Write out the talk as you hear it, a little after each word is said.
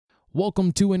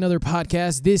Welcome to another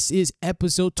podcast. This is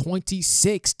episode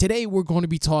 26. Today we're going to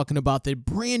be talking about the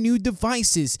brand new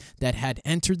devices that had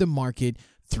entered the market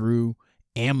through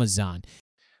Amazon.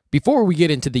 Before we get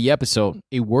into the episode,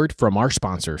 a word from our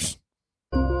sponsors.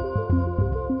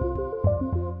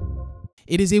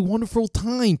 It is a wonderful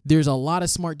time. There's a lot of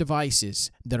smart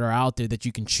devices that are out there that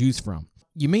you can choose from.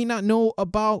 You may not know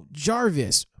about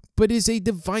Jarvis, but it's a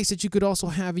device that you could also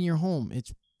have in your home.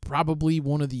 It's probably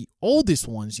one of the oldest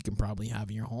ones you can probably have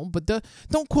in your home, but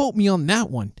don't quote me on that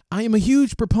one. I am a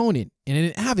huge proponent and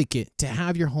an advocate to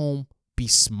have your home be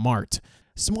smart.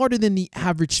 Smarter than the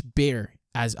average bear,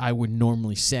 as I would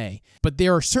normally say. But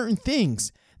there are certain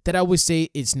things that I would say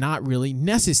it's not really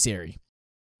necessary.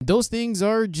 Those things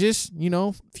are just,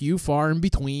 few far in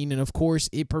between, and of course,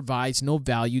 it provides no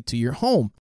value to your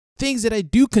home. Things that I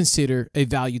do consider a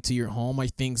value to your home are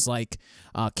things like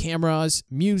cameras,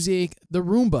 music, the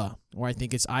Roomba, or I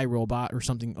think it's iRobot or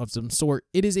something of some sort.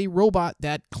 It is a robot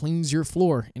that cleans your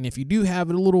floor. And if you do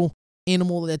have a little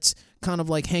animal that's kind of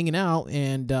like hanging out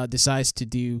and decides to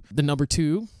do the number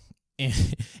two,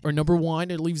 or number one,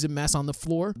 it leaves a mess on the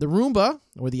floor, the Roomba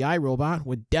or the iRobot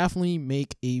would definitely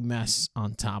make a mess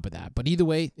on top of that. But either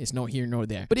way, it's no here nor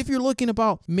there. But if you're looking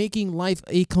about making life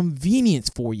a convenience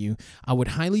for you, I would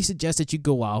highly suggest that you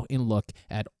go out and look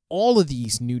at all of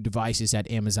these new devices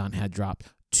that Amazon had dropped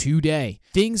today.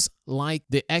 Things like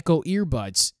the Echo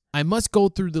earbuds. I must go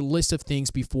through the list of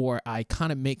things before I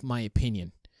kind of make my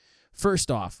opinion. First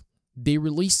off, they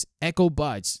release Echo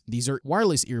Buds. These are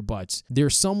wireless earbuds. They're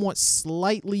somewhat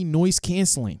slightly noise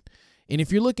canceling. And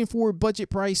if you're looking for a budget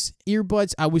price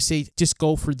earbuds, I would say just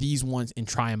go for these ones and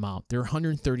try them out. They're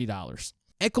 $130.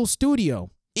 Echo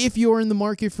Studio. If you're in the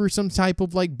market for some type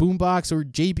of like boombox or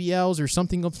JBLs or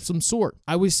something of some sort,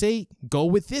 I would say go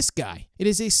with this guy. It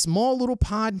is a small little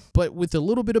pod, but with a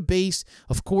little bit of bass.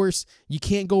 Of course, you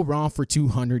can't go wrong for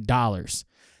 $200.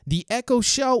 The Echo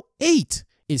Show 8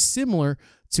 is similar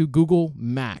to Google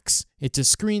Max. It's a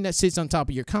screen that sits on top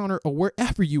of your counter or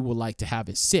wherever you would like to have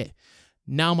it sit.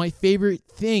 Now, my favorite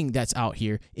thing that's out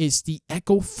here is the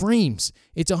Echo Frames.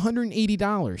 It's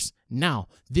 $180. Now,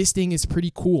 this thing is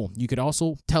pretty cool. You could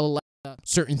also tell Alexa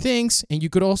certain things, and you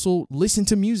could also listen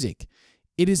to music.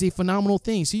 It is a phenomenal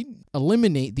thing. So you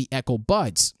eliminate the Echo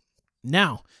Buds.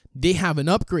 Now, they have an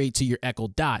upgrade to your Echo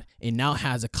Dot. It now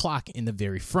has a clock in the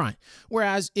very front,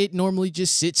 whereas it normally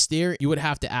just sits there. You would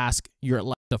have to ask your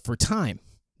Alexa for time.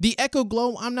 The Echo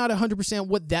Glow, I'm not 100%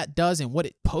 what that does and what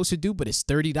it's supposed to do, but it's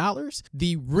 $30.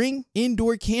 The Ring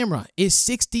indoor camera is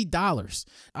 $60.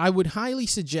 I would highly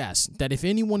suggest that if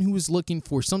anyone who is looking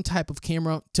for some type of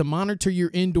camera to monitor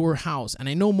your indoor house, and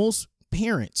I know most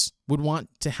parents would want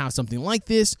to have something like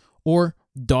this, or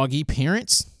doggy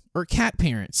parents or cat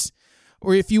parents.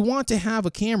 Or if you want to have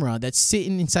a camera that's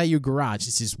sitting inside your garage,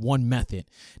 this is one method.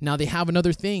 Now, they have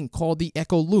another thing called the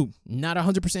Echo Loop. Not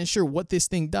 100% sure what this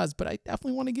thing does, but I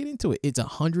definitely want to get into it. It's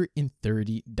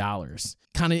 $130.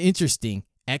 Kind of interesting.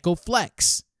 Echo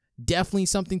Flex. Definitely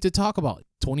something to talk about.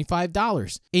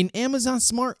 $25. An Amazon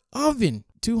Smart Oven.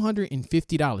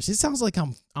 $250. It sounds like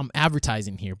I'm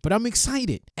advertising here, but I'm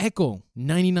excited. Echo.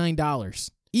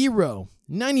 $99. Eero.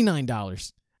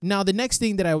 $99. Now, the next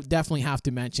thing that I definitely have to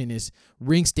mention is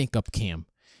Ring Stink Up Cam.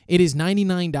 It is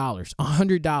 $99,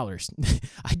 $100.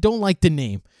 I don't like the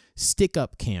name. Stick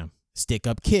Up Cam. Stick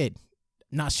Up Kid.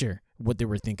 Not sure what they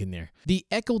were thinking there. The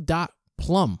Echo Dot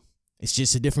Plum. It's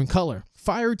just a different color.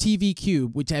 Fire TV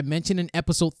Cube, which I mentioned in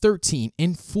episode 13,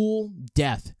 in full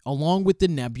depth, along with the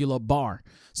Nebula Bar.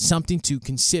 Something to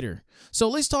consider. So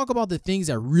let's talk about the things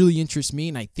that really interest me,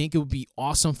 and I think it would be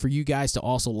awesome for you guys to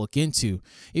also look into.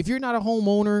 If you're not a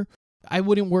homeowner, I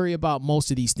wouldn't worry about most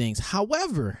of these things.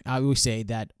 However, I would say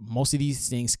that most of these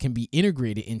things can be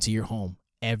integrated into your home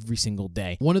every single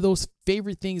day. One of those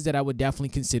favorite things that I would definitely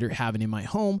consider having in my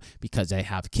home, because I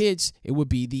have kids, it would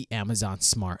be the Amazon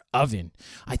Smart Oven.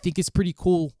 I think it's pretty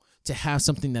cool to have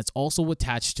something that's also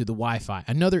attached to the Wi-Fi,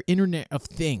 another Internet of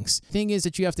Things. Thing is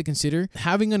that you have to consider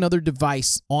having another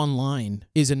device online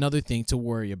is another thing to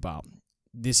worry about.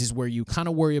 This is where you kind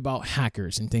of worry about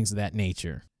hackers and things of that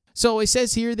nature. So it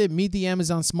says here that Meet the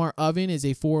Amazon Smart Oven is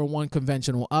a 4-in-1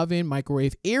 conventional oven,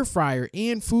 microwave, air fryer,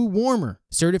 and food warmer.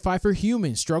 Certified for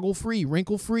humans, struggle-free,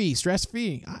 wrinkle-free,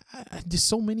 stress-free. There's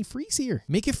so many frees here.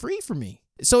 Make it free for me.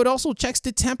 So it also checks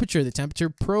the temperature. The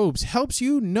temperature probes helps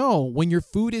you know when your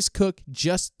food is cooked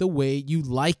just the way you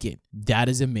like it. That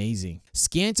is amazing.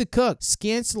 Scan to cook.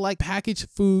 Scan select packaged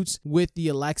foods with the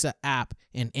Alexa app,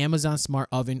 and Amazon Smart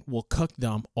Oven will cook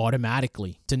them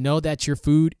automatically. To know that your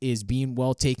food is being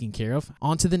well taken care of,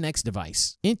 on to the next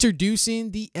device.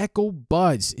 Introducing the Echo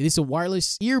Buds. It is a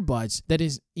wireless earbuds that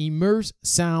is immerse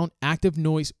sound, active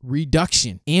noise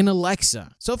reduction, and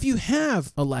Alexa. So if you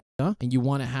have Alexa and you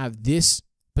want to have this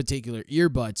particular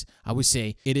earbuds, I would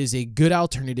say it is a good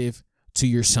alternative to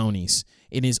your Sonys.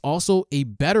 It is also a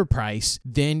better price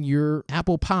than your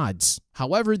Apple Pods.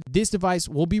 However, this device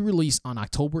will be released on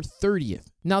October 30th.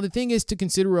 Now, the thing is to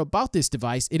consider about this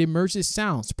device, it immerses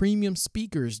sounds, premium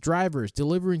speakers, drivers,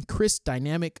 delivering crisp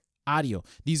dynamic audio.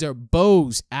 These are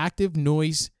Bose active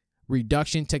noise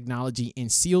reduction technology and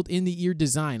sealed in the ear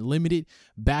design, limited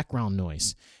background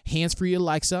noise. Hands-free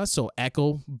Alexa, so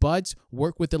Echo Buds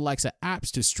work with Alexa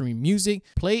apps to stream music,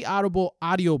 play audible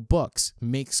audio books,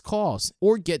 makes calls,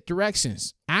 or get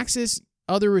directions. Access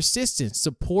other assistants,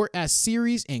 support as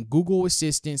Siri's and Google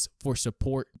Assistants for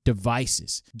support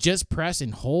devices. Just press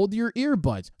and hold your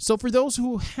earbuds. So for those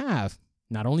who have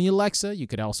not only Alexa, you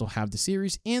could also have the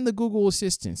Siri's and the Google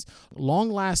Assistants.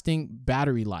 Long-lasting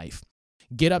battery life.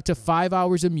 Get up to 5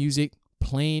 hours of music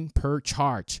playing per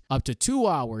charge, up to 2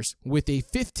 hours with a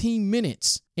 15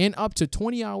 minutes, and up to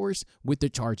 20 hours with the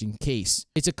charging case.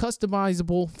 It's a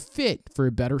customizable fit for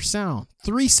a better sound.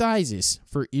 3 sizes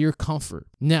for ear comfort.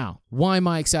 Now, why am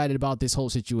I excited about this whole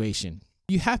situation?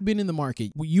 You have been in the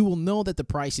market, you will know that the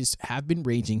prices have been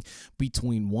ranging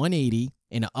between $180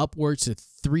 and upwards to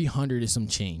 $300 and some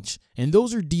change. And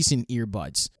those are decent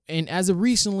earbuds. And as of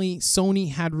recently,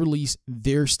 Sony had released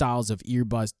their styles of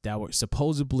earbuds that were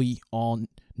supposedly all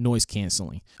noise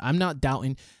canceling. I'm not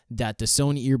doubting that the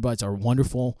Sony earbuds are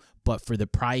wonderful, but for the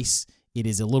price, it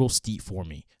is a little steep for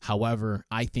me. However,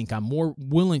 I think I'm more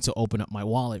willing to open up my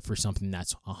wallet for something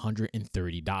that's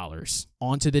 $130.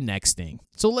 On to the next thing.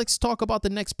 So let's talk about the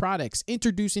next products.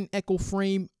 Introducing Echo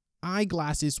Frame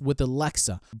eyeglasses with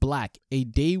Alexa Black, a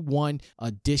day one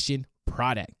edition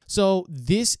product. So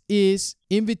this is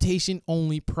invitation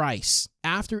only price.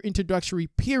 After introductory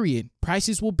period,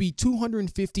 prices will be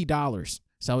 $250.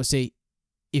 So I would say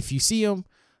if you see them,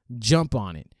 jump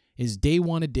on it. It's day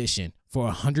one edition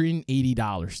for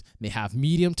 $180. They have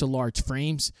medium to large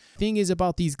frames. Thing is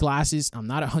about these glasses, I'm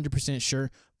not 100%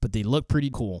 sure, but they look pretty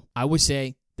cool. I would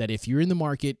say that if you're in the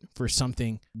market for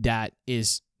something that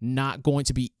is not going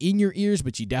to be in your ears,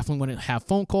 but you definitely want to have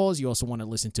phone calls, you also want to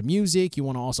listen to music, you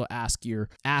want to also ask your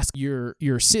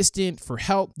assistant for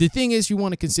help. The thing is you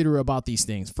want to consider about these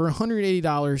things. For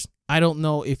 $180, I don't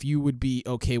know if you would be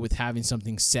okay with having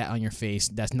something set on your face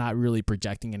that's not really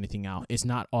projecting anything out. It's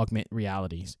not augmented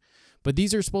realities. But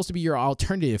these are supposed to be your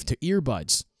alternative to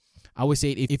earbuds. I would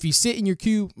say if you sit in your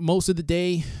queue most of the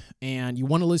day and you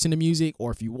want to listen to music,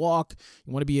 or if you walk,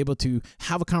 you want to be able to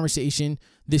have a conversation,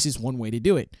 this is one way to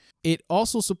do it. It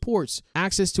also supports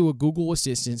access to a Google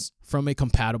Assistant from a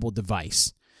compatible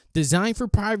device. Designed for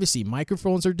privacy,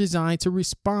 microphones are designed to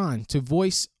respond to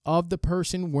voice of the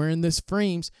person wearing the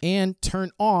frames and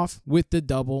turn off with the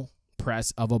double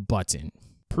press of a button.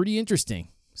 Pretty interesting.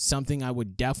 Something I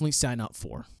would definitely sign up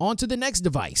for. On to the next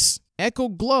device. Echo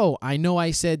Glow. I know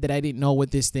I said that I didn't know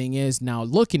what this thing is. Now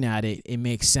looking at it, it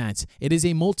makes sense. It is a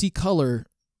multicolor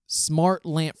smart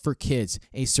lamp for kids,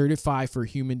 a certified for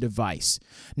human device.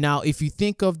 Now, if you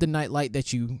think of the nightlight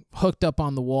that you hooked up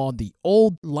on the wall, the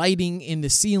old lighting in the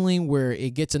ceiling where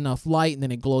it gets enough light and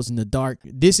then it glows in the dark,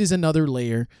 this is another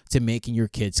layer to making your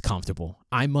kids comfortable.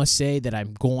 I must say that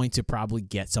I'm going to probably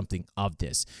get something of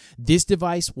this. This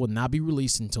device will not be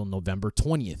released until November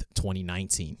 20th,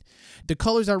 2019. The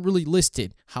colors aren't really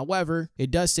listed. However,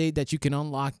 it does say that you can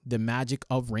unlock the magic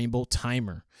of rainbow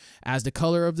timer. As the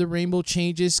color of the rainbow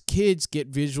changes, kids get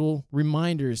visual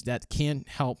reminders that can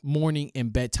help morning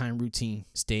and bedtime routine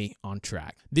stay on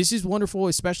track. This is wonderful,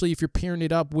 especially if you're pairing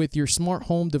it up with your smart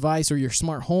home device or your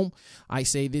smart home. I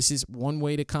say this is one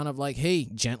way to kind of like, hey,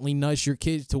 gently nudge your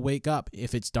kids to wake up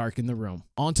if it's dark in the room.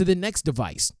 On to the next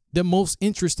device. The most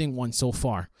interesting one so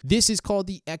far. This is called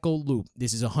the Echo Loop.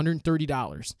 This is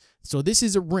 $130. So this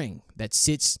is a ring that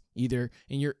sits either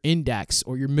in your index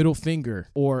or your middle finger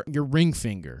or your ring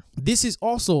finger. This is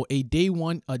also a day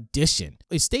one edition.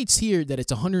 It states here that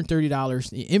it's $130.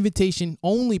 The invitation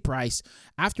only price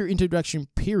after introduction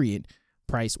period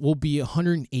price will be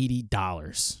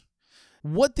 $180.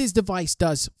 What this device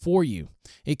does for you,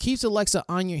 it keeps Alexa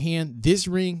on your hand. This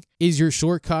ring is your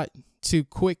shortcut to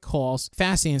quick calls,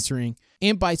 fast answering,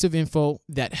 and bites of info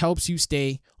that helps you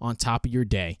stay on top of your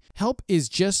day. Help is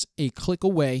just a click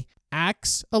away.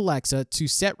 Ask Alexa to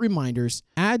set reminders,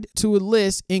 add to a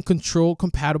list, and control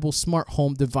compatible smart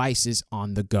home devices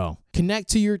on the go. Connect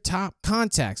to your top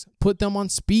contacts, put them on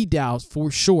speed dials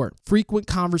for short, frequent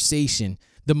conversation.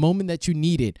 The moment that you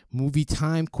need it, movie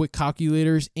time, quick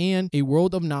calculators, and a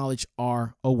world of knowledge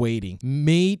are awaiting.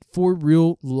 Made for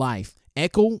real life.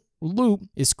 Echo loop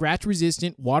is scratch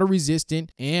resistant, water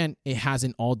resistant, and it has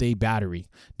an all-day battery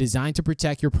designed to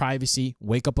protect your privacy.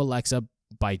 Wake up Alexa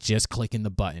by just clicking the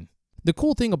button. The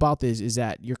cool thing about this is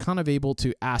that you're kind of able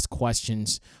to ask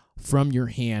questions from your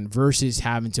hand versus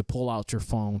having to pull out your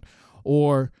phone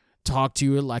or talk to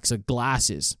your Alexa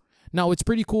glasses. Now, it's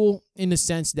pretty cool in the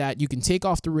sense that you can take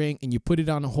off the ring and you put it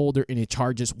on a holder and it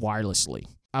charges wirelessly.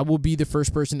 I will be the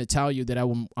first person to tell you that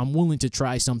I'm willing to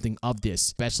try something of this,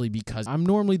 especially because I'm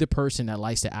normally the person that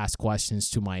likes to ask questions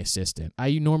to my assistant.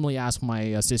 I normally ask my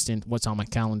assistant what's on my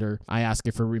calendar. I ask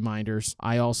it for reminders.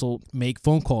 I also make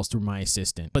phone calls through my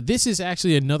assistant. But this is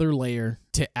actually another layer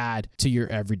to add to your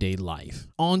everyday life.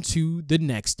 On to the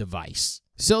next device.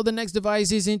 So the next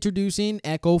device is introducing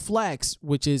Echo Flex,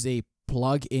 which is a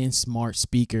plug-in smart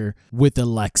speaker with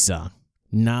Alexa.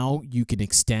 Now you can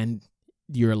extend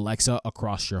your Alexa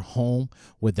across your home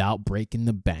without breaking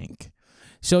the bank.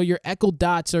 So your Echo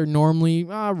Dots are normally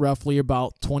roughly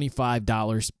about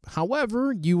 $25.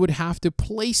 However, you would have to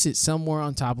place it somewhere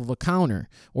on top of a counter,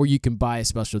 or you can buy a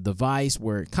special device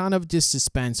where it kind of just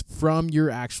suspends from your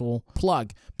actual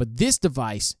plug. But this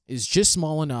device is just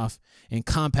small enough and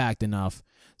compact enough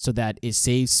so that it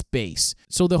saves space.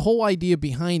 So the whole idea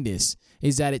behind this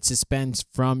is that it suspends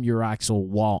from your actual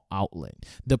wall outlet.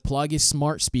 The plug is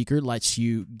smart speaker, lets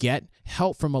you get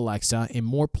help from Alexa in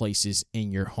more places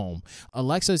in your home.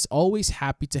 Alexa is always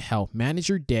happy to help manage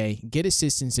your day, get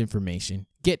assistance information,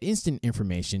 get instant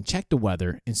information, check the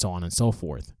weather, and so on and so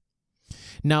forth.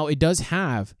 Now, it does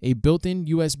have a built-in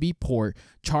USB port,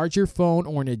 charge your phone,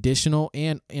 or an additional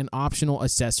and optional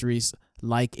accessories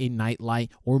like a night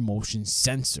light or motion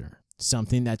sensor,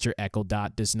 something that your Echo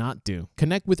Dot does not do.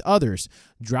 Connect with others,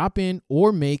 drop in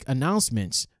or make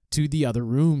announcements to the other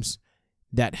rooms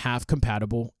that have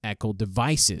compatible Echo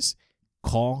devices.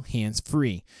 Call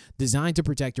hands-free, designed to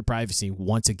protect your privacy.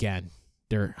 Once again,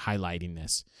 they're highlighting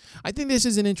this. I think this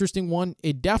is an interesting one.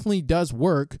 It definitely does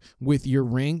work with your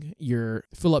Ring, your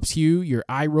Philips Hue, your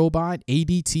iRobot,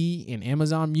 ADT, and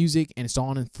Amazon Music, and so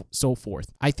on and so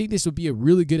forth. I think this would be a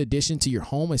really good addition to your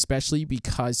home, especially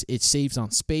because it saves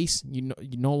on space. You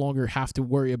no longer have to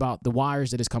worry about the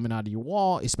wires that is coming out of your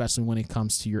wall, especially when it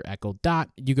comes to your Echo Dot.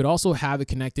 You could also have it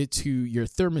connected to your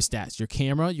thermostats, your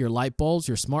camera, your light bulbs,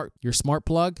 your smart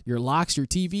plug, your locks, your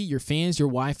TV, your fans, your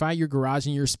Wi-Fi, your garage,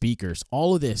 and your speakers. All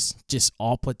of this just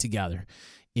all put together.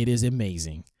 It is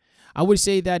amazing. I would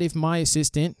say that if my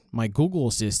assistant, my Google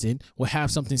Assistant, would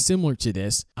have something similar to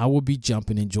this, I would be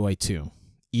jumping in joy too.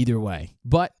 Either way.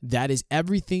 But that is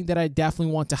everything that I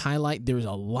definitely want to highlight. There's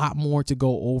a lot more to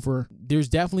go over. There's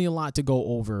definitely a lot to go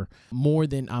over, more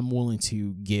than I'm willing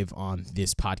to give on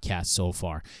this podcast so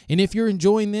far. And if you're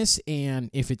enjoying this, and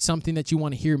if it's something that you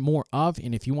want to hear more of,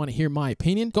 and if you want to hear my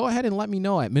opinion, go ahead and let me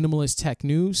know at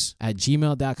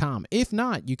minimalisttechnews@gmail.com. If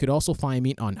not, you could also find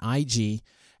me on IG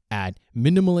at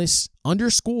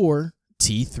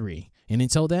minimalist_T3. And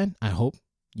until then, I hope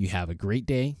you have a great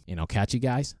day, and I'll catch you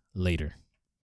guys later.